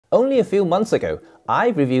Only a few months ago, I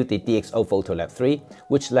reviewed the DxO PhotoLab 3,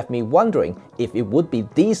 which left me wondering if it would be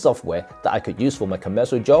the software that I could use for my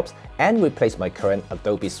commercial jobs and replace my current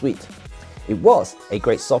Adobe suite. It was a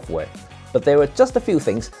great software, but there were just a few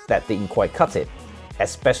things that didn't quite cut it,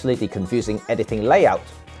 especially the confusing editing layout.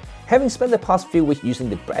 Having spent the past few weeks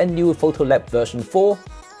using the brand new PhotoLab version 4,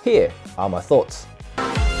 here are my thoughts.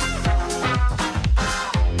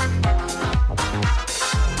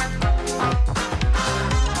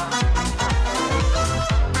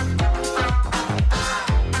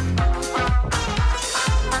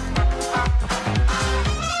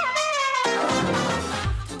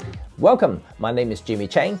 Welcome, my name is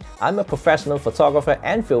Cheng. I'm a professional photographer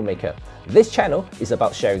and filmmaker. This channel is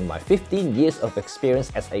about sharing my 15 years of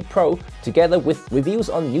experience as a pro, together with reviews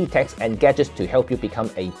on new techs and gadgets to help you become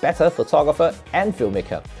a better photographer and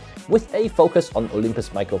filmmaker, with a focus on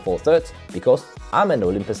Olympus Micro Four Thirds because I'm an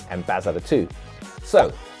Olympus ambassador too.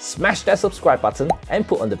 So, smash that subscribe button and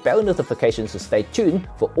put on the bell notifications to stay tuned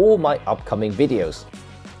for all my upcoming videos.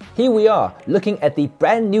 Here we are, looking at the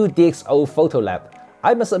brand new DxO PhotoLab.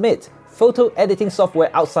 I must admit, photo editing software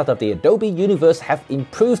outside of the Adobe universe have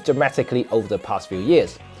improved dramatically over the past few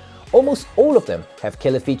years. Almost all of them have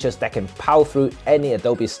killer features that can power through any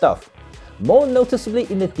Adobe stuff. More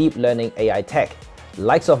noticeably in the deep learning AI tech,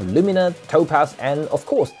 likes of Lumina, Topaz, and of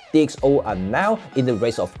course DxO are now in the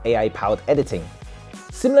race of AI-powered editing.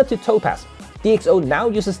 Similar to Topaz, DxO now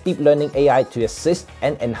uses deep learning AI to assist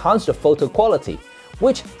and enhance the photo quality,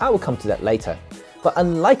 which I will come to that later. But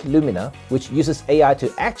unlike Lumina, which uses AI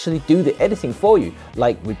to actually do the editing for you,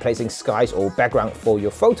 like replacing skies or background for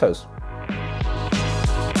your photos.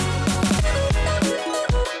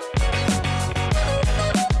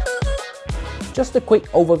 Just a quick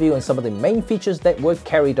overview on some of the main features that were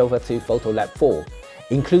carried over to PhotoLab 4,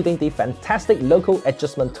 including the fantastic local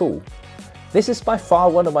adjustment tool. This is by far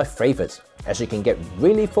one of my favorites, as you can get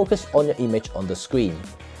really focused on your image on the screen.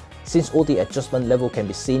 Since all the adjustment level can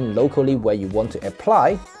be seen locally where you want to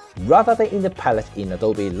apply, rather than in the palette in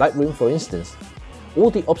Adobe Lightroom for instance,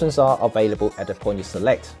 all the options are available at the point you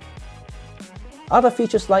select. Other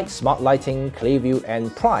features like Smart Lighting, Clear View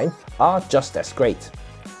and Prime are just as great.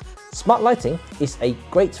 Smart Lighting is a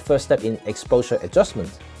great first step in exposure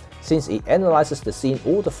adjustment, since it analyzes the scene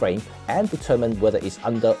or the frame and determines whether it's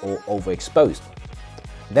under or overexposed.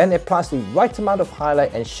 Then it applies the right amount of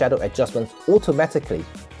highlight and shadow adjustments automatically.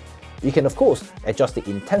 You can of course adjust the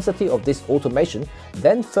intensity of this automation,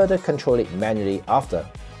 then further control it manually after.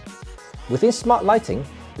 Within Smart Lighting,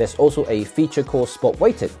 there's also a feature called Spot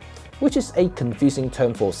Weighted, which is a confusing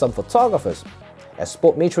term for some photographers, as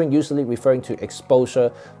spot metering usually referring to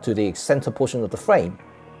exposure to the center portion of the frame.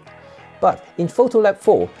 But in PhotoLab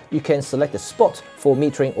 4, you can select a spot for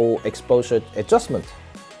metering or exposure adjustment.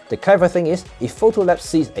 The clever thing is, if PhotoLab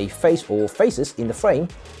sees a face or faces in the frame,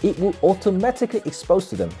 it will automatically expose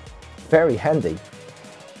to them. Very handy.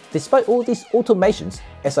 Despite all these automations,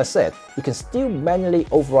 as I said, you can still manually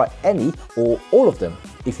override any or all of them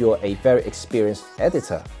if you are a very experienced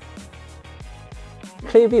editor.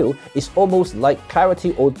 Clear View is almost like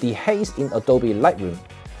Clarity or Dehaze in Adobe Lightroom,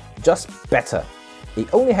 just better.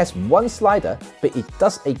 It only has one slider, but it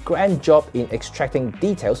does a grand job in extracting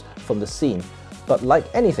details from the scene. But like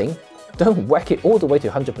anything, don't whack it all the way to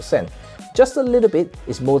 100%. Just a little bit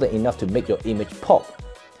is more than enough to make your image pop.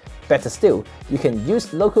 Better still, you can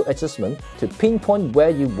use local adjustment to pinpoint where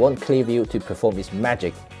you want Clear View to perform its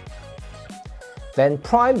magic. Then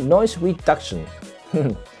Prime Noise Reduction.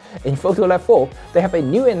 In PhotoLab 4, they have a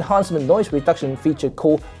new enhancement noise reduction feature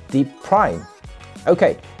called Deep Prime.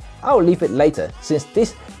 Okay, I'll leave it later since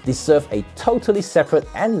this deserves a totally separate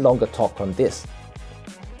and longer talk on this.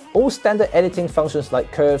 All standard editing functions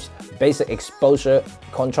like curves, basic exposure,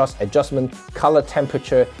 contrast adjustment, color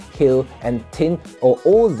temperature, hue and tint are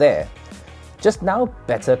all there, just now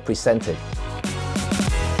better presented.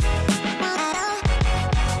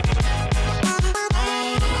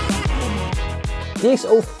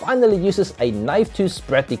 DxO finally uses a knife to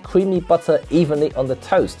spread the creamy butter evenly on the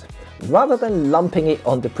toast, rather than lumping it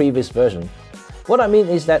on the previous version. What I mean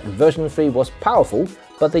is that version 3 was powerful,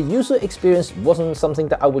 but the user experience wasn't something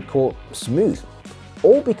that I would call smooth,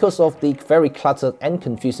 all because of the very cluttered and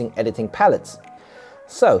confusing editing palettes.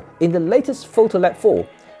 So, in the latest PhotoLab 4,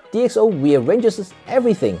 DxO rearranges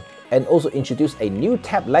everything and also introduced a new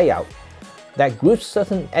tab layout that groups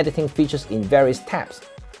certain editing features in various tabs.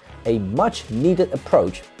 A much needed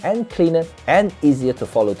approach and cleaner and easier to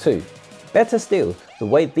follow too. Better still, the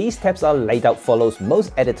way these tabs are laid out follows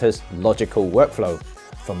most editors' logical workflow,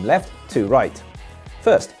 from left to right.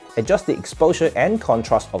 First, adjust the exposure and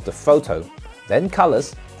contrast of the photo, then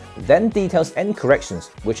colors, then details and corrections,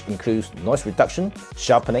 which includes noise reduction,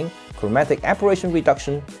 sharpening, chromatic aberration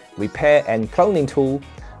reduction, repair and cloning tool,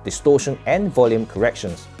 distortion and volume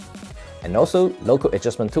corrections, and also local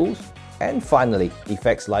adjustment tools, and finally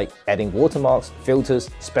effects like adding watermarks, filters,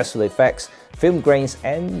 special effects, film grains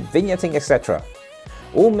and vignetting, etc.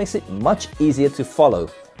 All makes it much easier to follow,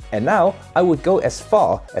 and now I would go as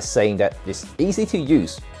far as saying that it's easy to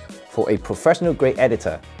use for a professional grade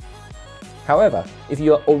editor. However, if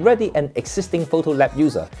you are already an existing PhotoLab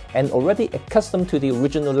user and already accustomed to the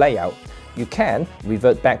original layout, you can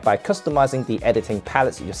revert back by customizing the editing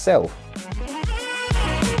palettes yourself.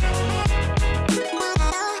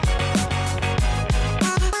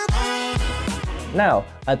 Now,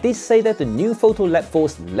 I did say that the new PhotoLab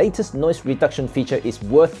 4's latest noise reduction feature is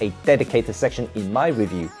worth a dedicated section in my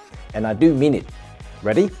review, and I do mean it.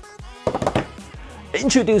 Ready?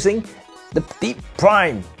 Introducing the Deep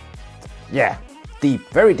Prime. Yeah, deep,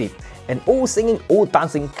 very deep, and all singing, all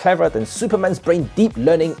dancing, cleverer than Superman's brain deep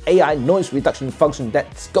learning AI noise reduction function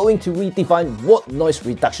that's going to redefine what noise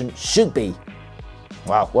reduction should be.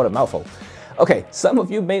 Wow, what a mouthful. Okay, some of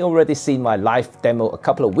you may already seen my live demo a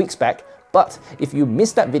couple of weeks back, but if you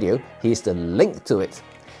missed that video, here's the link to it.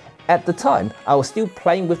 At the time, I was still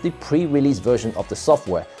playing with the pre-release version of the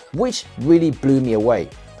software, which really blew me away.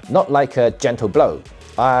 Not like a gentle blow,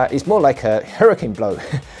 it's more like a hurricane blow.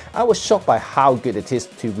 I was shocked by how good it is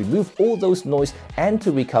to remove all those noise and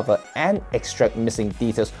to recover and extract missing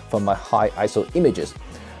details from my high ISO images.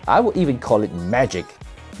 I would even call it magic.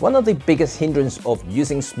 One of the biggest hindrances of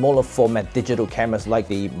using smaller format digital cameras like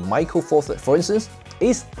the Micro Four Thirds, for instance,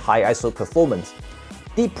 is high ISO performance.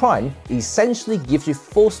 Deep Prime essentially gives you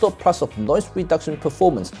 4-stop plus of noise reduction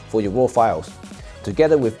performance for your raw files.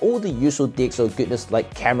 Together with all the usual DxO goodness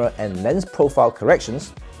like camera and lens profile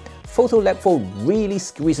corrections, PhotoLab 4 really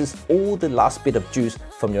squeezes all the last bit of juice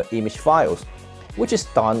from your image files, which is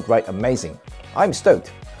darn right amazing. I'm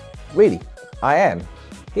stoked. Really, I am.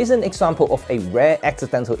 Here's an example of a rare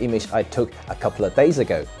accidental image I took a couple of days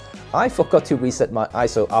ago. I forgot to reset my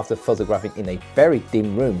ISO after photographing in a very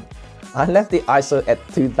dim room. I left the ISO at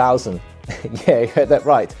 2000. Yeah, you heard that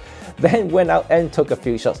right. Then went out and took a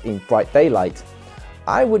few shots in bright daylight.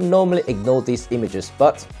 I would normally ignore these images,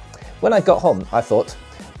 but when I got home, I thought,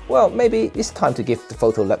 well, maybe it's time to give the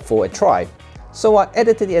PhotoLab 4 a try. So I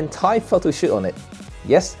edited the entire photo shoot on it.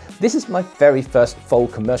 Yes, this is my very first full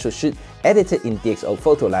commercial shoot edited in DxO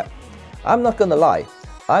PhotoLab. I'm not gonna lie,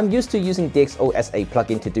 I'm used to using DxO as a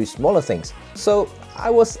plugin to do smaller things, so I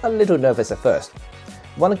was a little nervous at first.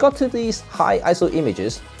 When I got to these high ISO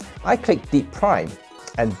images, I clicked Deep Prime,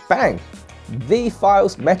 and bang! The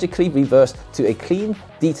files magically reversed to a clean,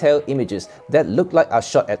 detailed images that look like are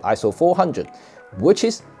shot at ISO 400, which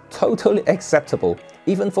is totally acceptable,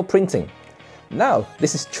 even for printing. Now,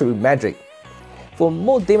 this is true magic. For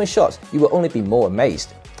more dimmer shots, you will only be more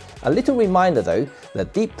amazed. A little reminder though,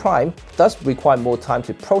 that Deep Prime does require more time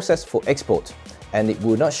to process for export, and it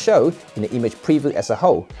will not show in the image preview as a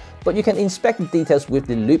whole, but you can inspect the details with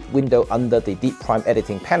the loop window under the Deep Prime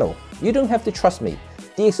editing panel. You don't have to trust me.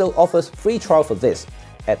 DxO offers free trial for this.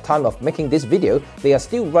 At time of making this video, they are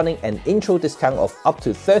still running an intro discount of up to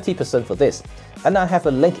 30% for this, and I have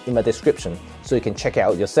a link in my description so you can check it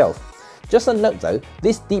out yourself. Just a note though,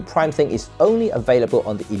 this Deep Prime thing is only available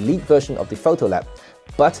on the elite version of the PhotoLab,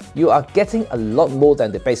 but you are getting a lot more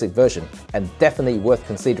than the basic version, and definitely worth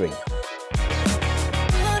considering.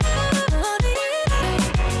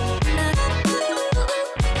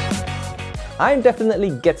 I'm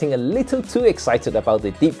definitely getting a little too excited about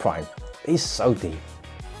the Deep Prime. It's so deep.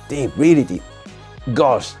 Deep, really deep.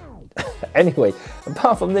 Gosh. Anyway,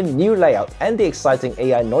 apart from the new layout and the exciting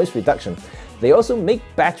AI noise reduction, they also make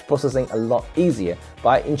batch processing a lot easier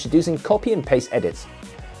by introducing copy and paste edits.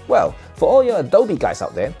 Well, for all your Adobe guys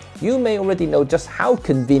out there, you may already know just how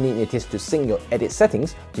convenient it is to sync your edit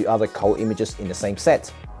settings to other cold images in the same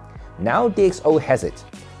set. Now DxO has it,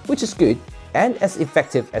 which is good and as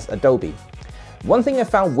effective as Adobe. One thing I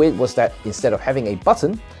found weird was that instead of having a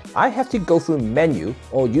button, I have to go through menu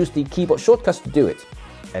or use the keyboard shortcuts to do it.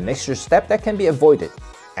 An extra step that can be avoided,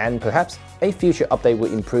 and perhaps a future update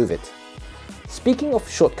will improve it. Speaking of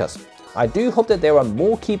shortcuts, I do hope that there are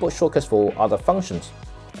more keyboard shortcuts for other functions,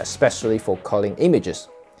 especially for culling images.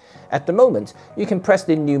 At the moment, you can press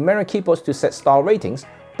the numeric keyboards to set star ratings,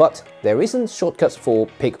 but there isn't shortcuts for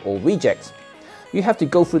pick or reject. You have to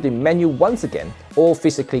go through the menu once again, or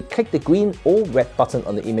physically click the green or red button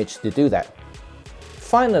on the image to do that.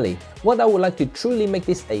 Finally, what I would like to truly make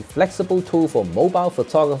this a flexible tool for mobile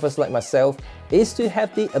photographers like myself is to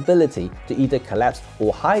have the ability to either collapse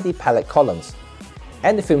or hide the palette columns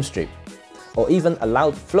and the film strip. or even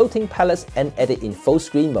allowed floating palettes and edit in full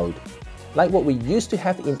screen mode, like what we used to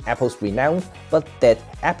have in Apple's renowned but dead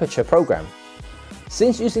Aperture program.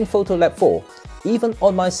 Since using PhotoLab 4, even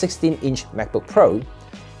on my 16-inch MacBook Pro,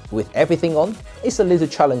 with everything on, it's a little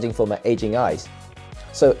challenging for my aging eyes.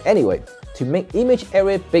 So anyway, to make image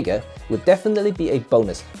area bigger would definitely be a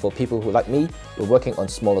bonus for people who, like me, were working on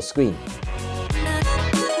smaller screen.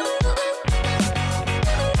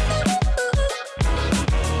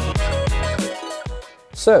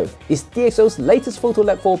 So, is DxO's latest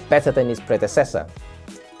PhotoLab 4 better than its predecessor?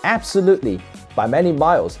 Absolutely, by many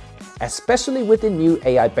miles, especially with the new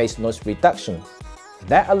AI-based noise reduction.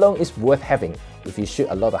 That alone is worth having if you shoot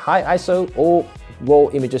a lot of high ISO or raw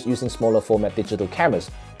images using smaller format digital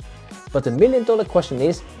cameras. But the million-dollar question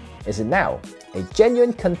is it now a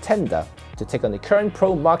genuine contender to take on the current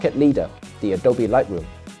pro market leader, the Adobe Lightroom?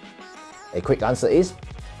 A quick answer is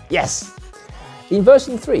yes! In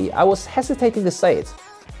version 3, I was hesitating to say it,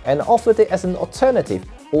 and offered it as an alternative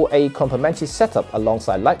or a complementary setup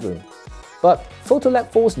alongside Lightroom. But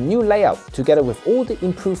PhotoLab 4's new layout, together with all the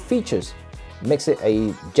improved features, makes it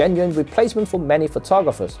a genuine replacement for many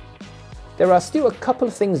photographers. There are still a couple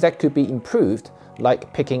of things that could be improved,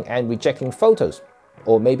 like picking and rejecting photos,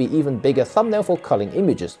 or maybe even bigger thumbnail for culling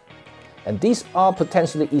images. And these are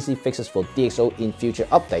potentially easy fixes for DxO in future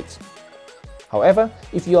updates. However,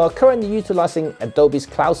 if you are currently utilizing Adobe's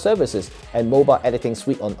cloud services and mobile editing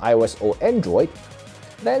suite on iOS or Android,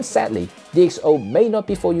 then sadly, DxO may not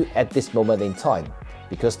be for you at this moment in time,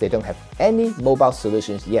 because they don't have any mobile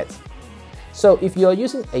solutions yet. So if you are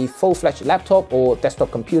using a full-fledged laptop or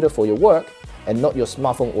desktop computer for your work, and not your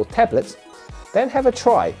smartphone or tablets, then have a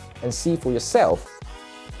try and see for yourself.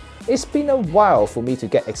 It's been a while for me to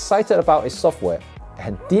get excited about a software,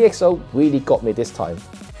 and DxO really got me this time.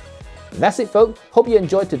 That's it folks, hope you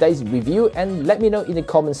enjoyed today's review and let me know in the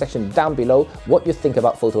comment section down below what you think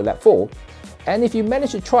about PhotoLab 4. And if you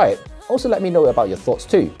managed to try it, also let me know about your thoughts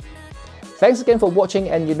too. Thanks again for watching,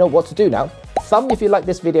 and you know what to do now. Thumb if you like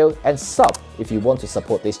this video and sub if you want to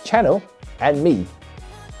support this channel and me.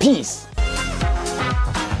 Peace!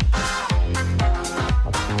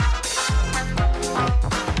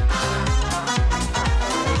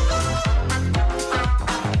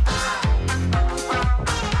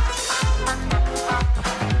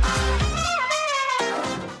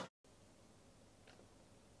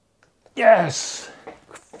 Yes!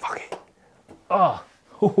 Fuck it.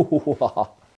 Oh.